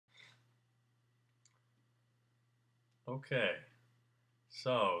Okay,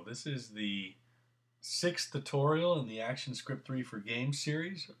 so this is the sixth tutorial in the Actionscript 3 for Games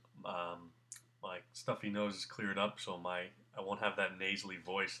series. My stuffy nose is cleared up, so I won't have that nasally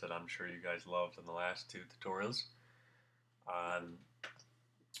voice that I'm sure you guys loved in the last two tutorials. Um,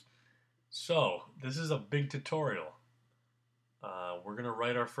 so this is a big tutorial. We're going to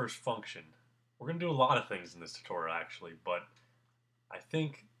write our first function. We're going to do a lot of things in this tutorial actually, but I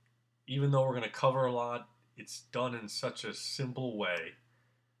think even though we're going to cover a lot, it's done in such a simple way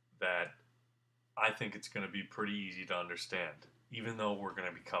that I think it's going to be pretty easy to understand, even though we're going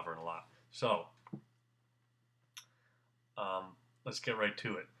to be covering a lot. So, let's get right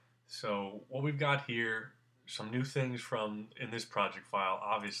to it. So, what we've got here, some new things from in this project file.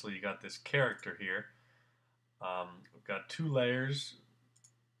 Obviously, you got this character here. We've got two layers.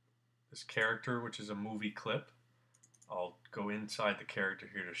 This character, which is a movie clip. I'll go inside the character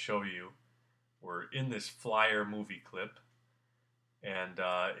here to show you. We're in this flyer movie clip. And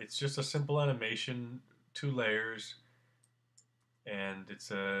it's just a simple animation, two layers, and it's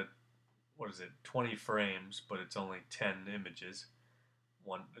a 20 frames, but it's only 10 images,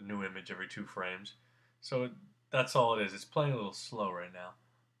 a new image every 2 frames. So that's all it is. It's playing a little slow right now,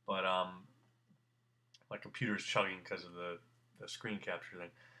 but my computer's chugging because of the screen capture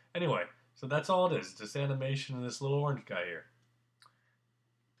thing. Anyway, so that's all it is. Just animation of this little orange guy here.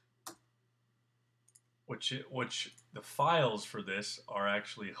 Which the files for this are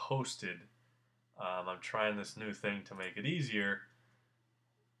actually hosted. I'm trying this new thing to make it easier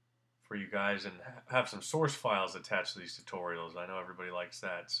for you guys and have some source files attached to these tutorials. I know everybody likes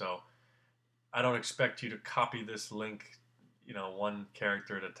that, so I don't expect you to copy this link, one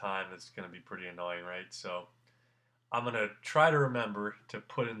character at a time. That's going to be pretty annoying, right? So I'm going to try to remember to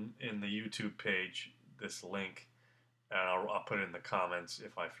put in the YouTube page this link, and I'll put it in the comments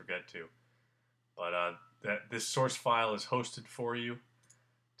if I forget to. But this source file is hosted for you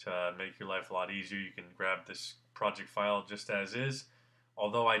to make your life a lot easier. You can grab this project file just as is.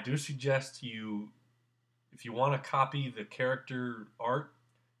 Although I do suggest you, if you want to copy the character art,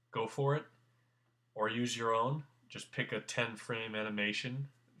 go for it. Or use your own. Just pick a 10-frame animation,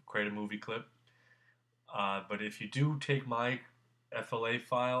 create a movie clip. But if you do take my FLA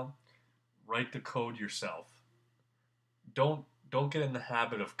file, write the code yourself. Don't get in the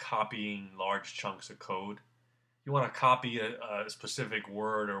habit of copying large chunks of code. You want to copy a specific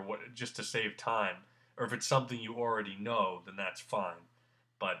word or what just to save time. Or if it's something you already know, then that's fine.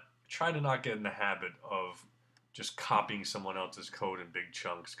 But try to not get in the habit of just copying someone else's code in big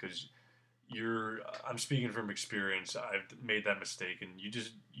chunks, because I'm speaking from experience. I've made that mistake, and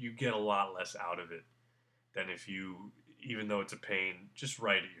you get a lot less out of it than if you, even though it's a pain, just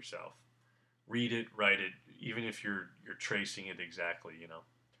write it yourself. Read it, write it, even if you're tracing it exactly,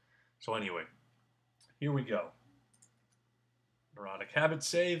 So anyway, here we go. Neurotic habit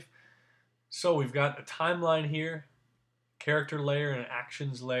save. So we've got a timeline here, character layer and an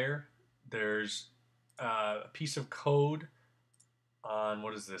actions layer. There's a piece of code on,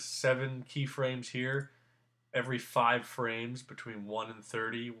 7 keyframes here. Every 5 frames between 1 and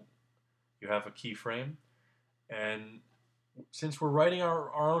 30, you have a keyframe. And since we're writing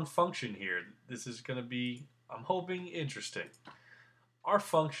our own function here, this is going to be, I'm hoping, interesting. Our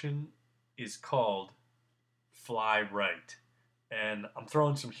function is called fly right. And I'm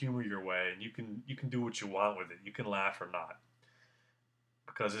throwing some humor your way, and you can do what you want with it. You can laugh or not,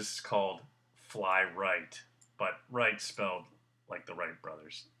 because this is called fly right, but right spelled like the Wright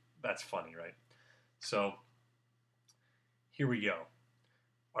brothers. That's funny, right? So here we go.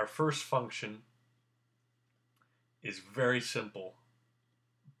 Our first function is very simple,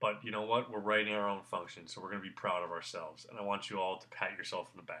 but you know what? We're writing our own function, so we're going to be proud of ourselves. And I want you all to pat yourself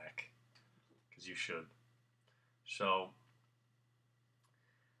on the back, because you should. So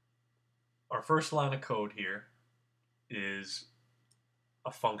our first line of code here is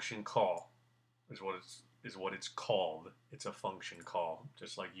a function call, is what it's called. It's a function call,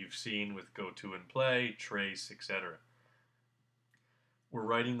 just like you've seen with go to and play, trace, etc. We're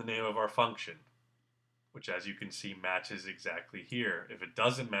writing the name of our function, which, as you can see, matches exactly here. If it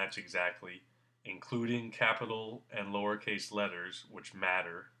doesn't match exactly, including capital and lowercase letters, which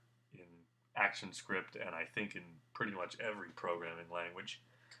matter in Actionscript and I think in pretty much every programming language,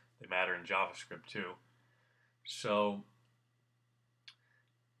 they matter in JavaScript too. So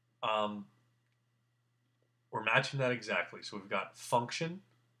we're matching that exactly. So we've got function,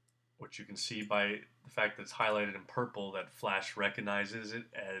 which you can see by the fact that it's highlighted in purple, that Flash recognizes it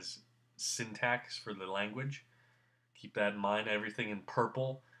as syntax for the language. Keep that in mind. Everything in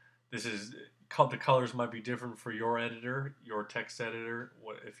purple. This is the colors might be different for your editor, your text editor.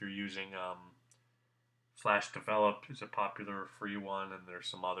 If you're using Flash Develop is a popular free one, and there's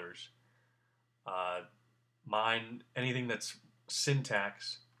some others. Uh, Mine, anything that's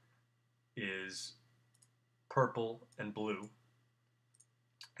syntax is purple and blue,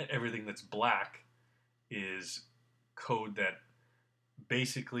 and everything that's black is code that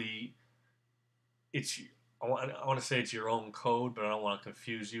basically it's. I want to say it's your own code, but I don't want to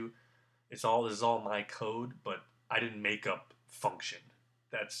confuse you. This is all my code, but I didn't make up function.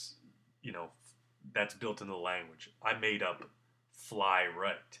 That's you know that's built into the language. I made up fly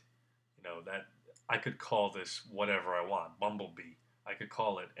right. That I could call this whatever I want, Bumblebee. I could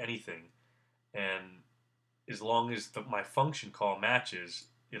call it anything, and as long as my function call matches,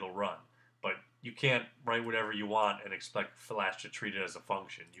 it'll run. But you can't write whatever you want and expect Flash to treat it as a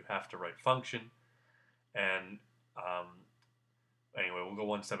function. You have to write function, and um, anyway, we'll go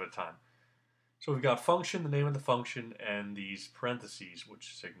one step at a time. So we've got function, the name of the function, and these parentheses,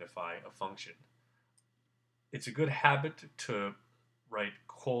 which signify a function. It's a good habit to write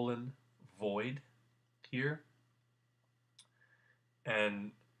colon void here.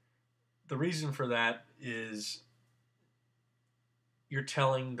 And the reason for that is you're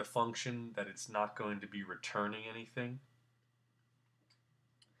telling the function that it's not going to be returning anything.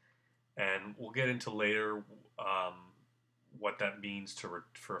 And we'll get into later what that means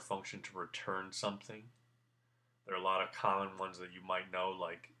for a function to return something. There are a lot of common ones that you might know,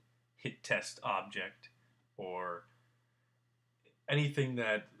 like hit test object, or anything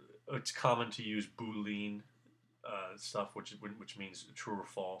that it's common to use Boolean stuff, which means true or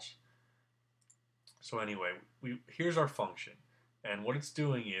false. So anyway, here's our function, and what it's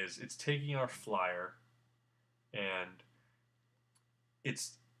doing is it's taking our flyer and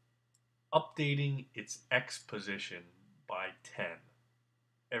it's updating its X position by 10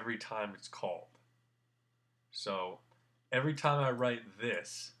 every time it's called. So every time I write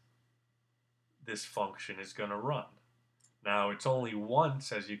this function is going to run. Now it's only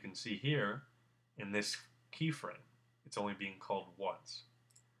once, as you can see here, in this keyframe. It's only being called once.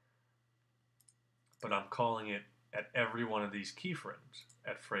 But I'm calling it at every one of these keyframes,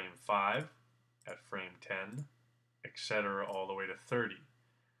 at frame 5, at frame 10, etc., all the way to 30.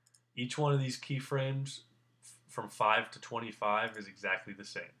 Each one of these keyframes from 5 to 25 is exactly the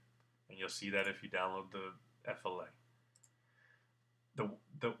same. And you'll see that if you download the FLA.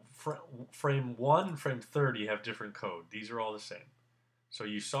 The frame 1 and frame 30 have different code. These are all the same. So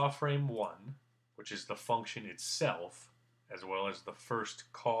you saw frame 1, which is the function itself, as well as the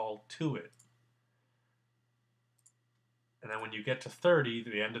first call to it. And then when you get to 30,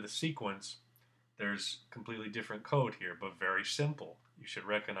 the end of the sequence, there's completely different code here, but very simple. You should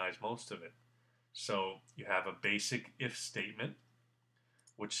recognize most of it. So you have a basic if statement,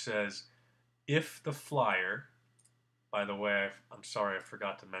 which says if the flyer, by the way, I'm sorry I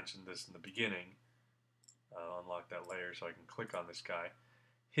forgot to mention this in the beginning. I'll unlock that layer so I can click on this guy.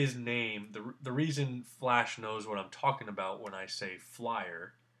 His name, the reason Flash knows what I'm talking about when I say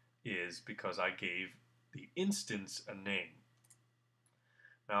flyer is because I gave the instance a name.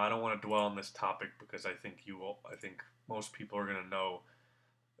 Now I don't want to dwell on this topic because I think most people are going to know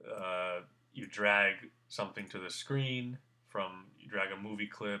you drag something to the screen you drag a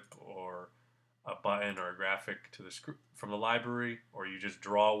Movieclip or a button or a graphic to the from the library, or you just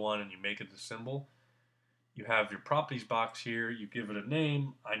draw one and you make it the symbol. You have your properties box here, you give it a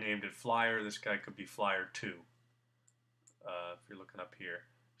name. I named it flyer. This guy could be flyer 2 if you're looking up here.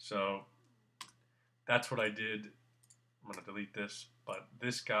 So that's what I did. I'm going to delete this, but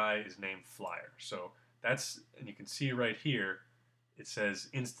this guy is named flyer. So and you can see right here, it says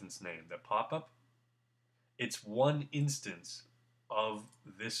instance name, that pop-up. It's one instance of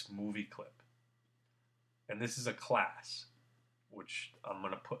this Movieclip. And this is a class, which I'm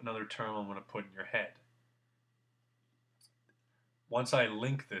going to put another term I'm going to put in your head. Once I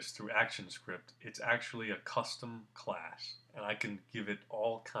link this through Actionscript, it's actually a custom class, and I can give it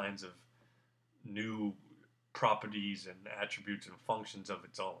all kinds of new properties and attributes and functions of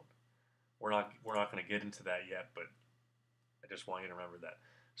its own. We're not going to get into that yet, but I just want you to remember that.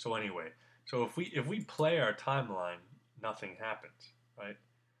 So anyway, if we play our timeline, nothing happens, right?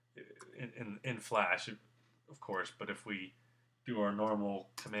 In Flash, of course, but if we do our normal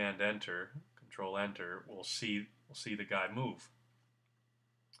Command Enter, Control Enter, we'll see the guy move.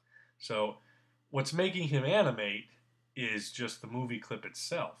 So what's making him animate is just the Movieclip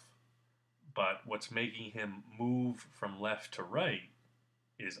itself. But what's making him move from left to right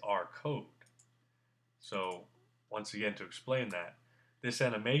is our code. So once again, to explain that, this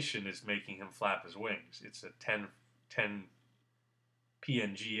animation is making him flap his wings. It's a 10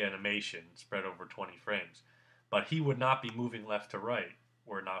 PNG animation spread over 20 frames. But he would not be moving left to right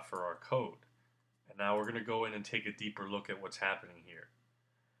were it not for our code. And Now we're going to go in and take a deeper look at what's happening here.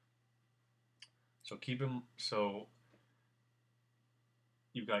 So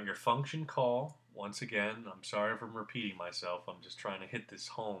you've got your function call. Once again, I'm sorry if I'm repeating myself. I'm just trying to hit this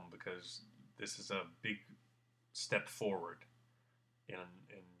home because this is a big step forward in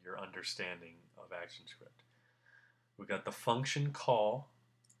your understanding of Actionscript. We've got the function call,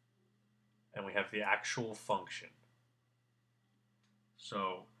 and we have the actual function.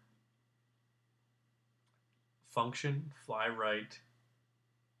 So function, fly right,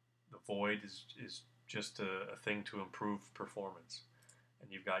 the void is just a thing to improve performance.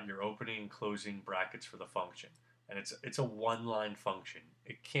 And you've got your opening and closing brackets for the function. And it's a one-line function.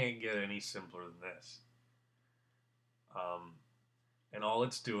 It can't get any simpler than this. And all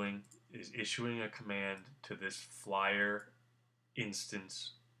it's doing is issuing a command to this flyer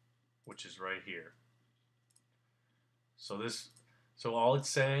instance, which is right here. So all it's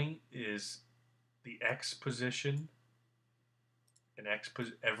saying is the X position,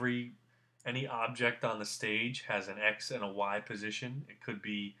 any object on the stage has an X and a Y position. It could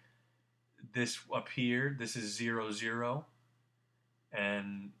be this up here. This is 0, 0.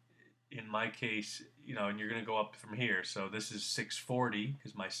 And in my case, and you're going to go up from here. So this is 640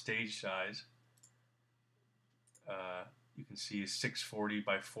 because my stage size, you can see is 640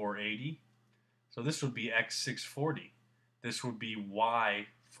 by 480. So this would be X640. This would be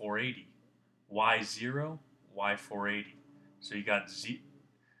Y480. Y0, Y480. So you got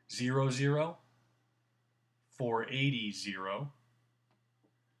 0, 0, 480, 0.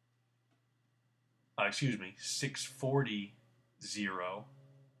 640, 0.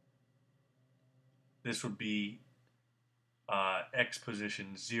 This would be X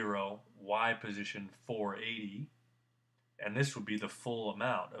position 0, Y position 480, and this would be the full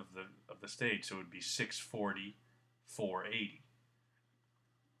amount of the stage. So it would be 640, 480.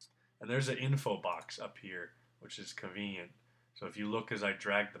 And there's an info box up here, which is convenient. So if you look as I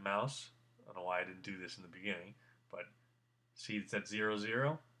drag the mouse, I don't know why I didn't do this in the beginning, but see it's at 0,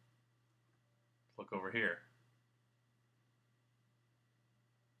 0. Look over here.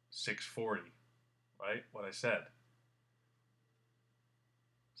 640, right? What I said.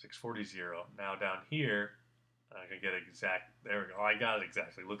 640, 0. Now down here, I can get exact, there we go. I got it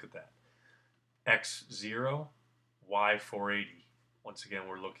exactly. Look at that. X0, Y480. Once again,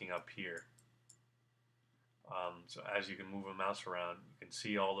 we're looking up here. So as you can move a mouse around, you can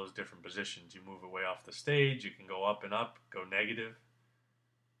see all those different positions. You move away off the stage, you can go up and up, go negative.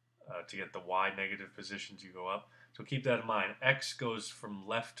 To get the Y negative positions, you go up. So keep that in mind. X goes from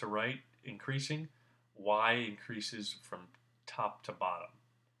left to right, increasing. Y increases from top to bottom.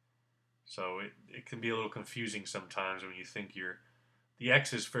 So it can be a little confusing sometimes when you think the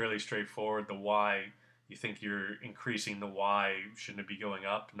X is fairly straightforward. The Y, you think you're increasing the Y, shouldn't it be going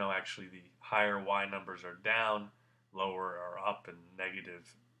up? No, actually the higher Y numbers are down, lower are up, and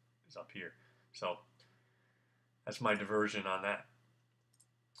negative is up here. So that's my diversion on that.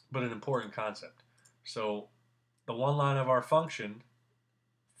 But an important concept. So the one line of our function,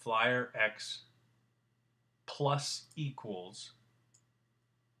 flyer X plus equals,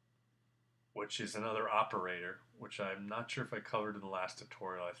 which is another operator, which I'm not sure if I covered in the last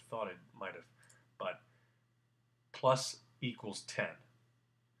tutorial. I thought I might have, but plus equals 10.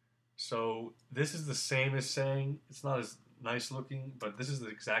 So this is the same as saying, it's not as nice looking, but this is the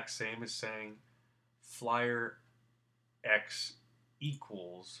exact same as saying flyer X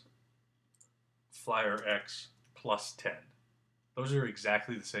equals flyer X plus 10. Those are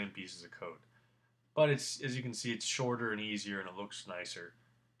exactly the same pieces of code. But it's, as you can see, it's shorter and easier, and it looks nicer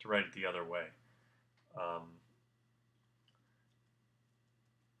to write it the other way.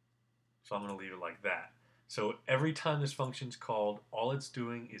 So I'm going to leave it like that. So every time this function is called, all it's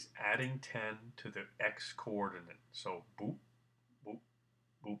doing is adding 10 to the X coordinate. So boop, boop,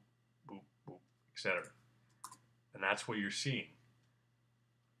 boop, boop, boop, etc. And that's what you're seeing.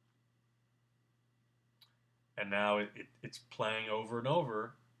 And now it's playing over and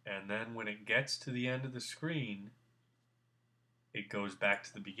over, and then when it gets to the end of the screen, it goes back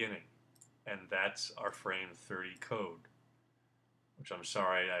to the beginning. And that's our frame 30 code, which I'm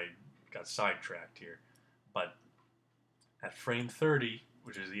sorry I got sidetracked here. But at frame 30,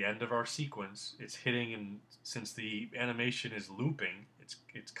 which is the end of our sequence, it's hitting, and since the animation is looping,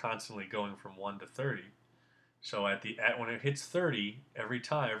 it's constantly going from 1 to 30. So when it hits 30,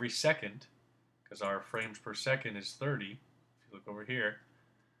 every second, because our frames per second is 30, if you look over here,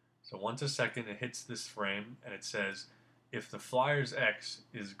 so once a second it hits this frame and it says, if the flyer's X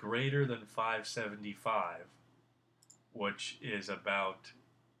is greater than 575, which is about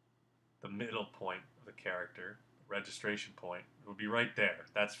the middle point of the character, registration point, it would be right there.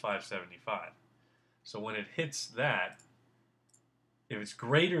 That's 575. So when it hits that, if it's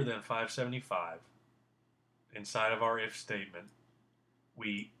greater than 575, inside of our if statement,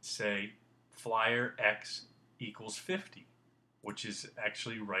 we say flyer x equals 50, which is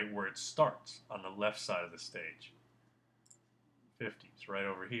actually right where it starts, on the left side of the stage. 50 is right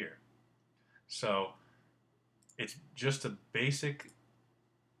over here. So it's just a basic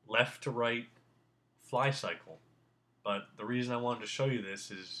left to right fly cycle. But the reason I wanted to show you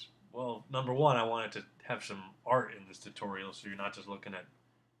this is, well, number one, I wanted to have some art in this tutorial so you're not just looking at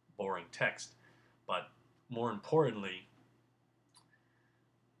boring text. But more importantly,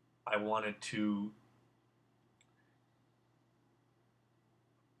 I wanted to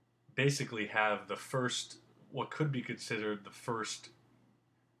basically have the first, what could be considered the first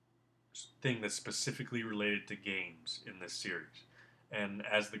thing that's specifically related to games in this series. And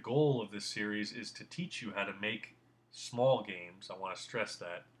as the goal of this series is to teach you how to make small games, I want to stress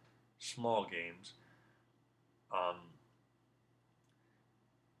that, small games,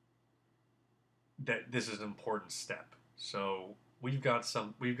 that this is an important step. So we've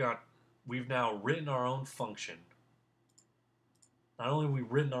now written our own function. Not only have we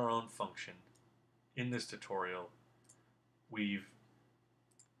written our own function in this tutorial, we've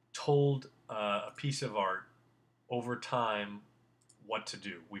told a piece of art over time what to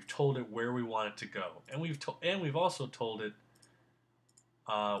do. We've told it where we want it to go, and we've also told it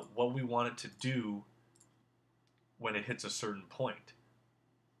what we want it to do when it hits a certain point.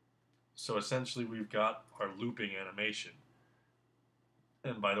 So essentially, we've got our looping animation.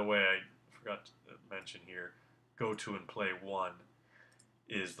 And by the way, I forgot to mention here, go to and play 1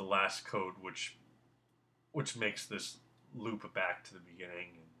 is the last code which makes this loop back to the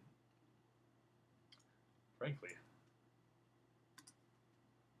beginning. And frankly,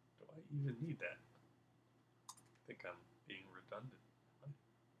 do I even need that? I think I'm being redundant.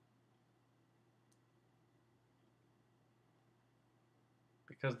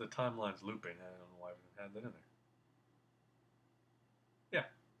 Because the timeline's looping, I don't know why we didn't have that in there. Yeah,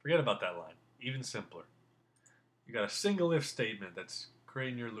 forget about that line. Even simpler. You got a single if statement that's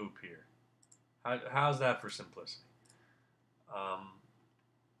creating your loop here. How's that for simplicity?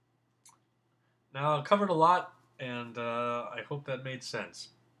 Now, I covered a lot, and I hope that made sense.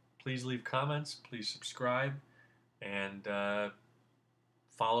 Please leave comments, please subscribe, and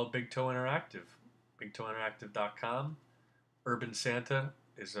follow Big Toe Interactive, bigtoeinteractive.com. Urban Santa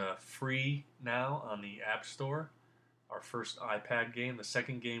is free now on the App Store. Our first iPad game, the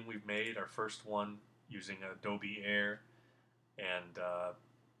second game we've made, our first one using Adobe Air, and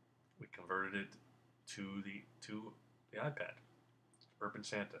we converted it to the iPad. Urban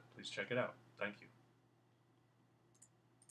Santa. Please check it out. Thank you.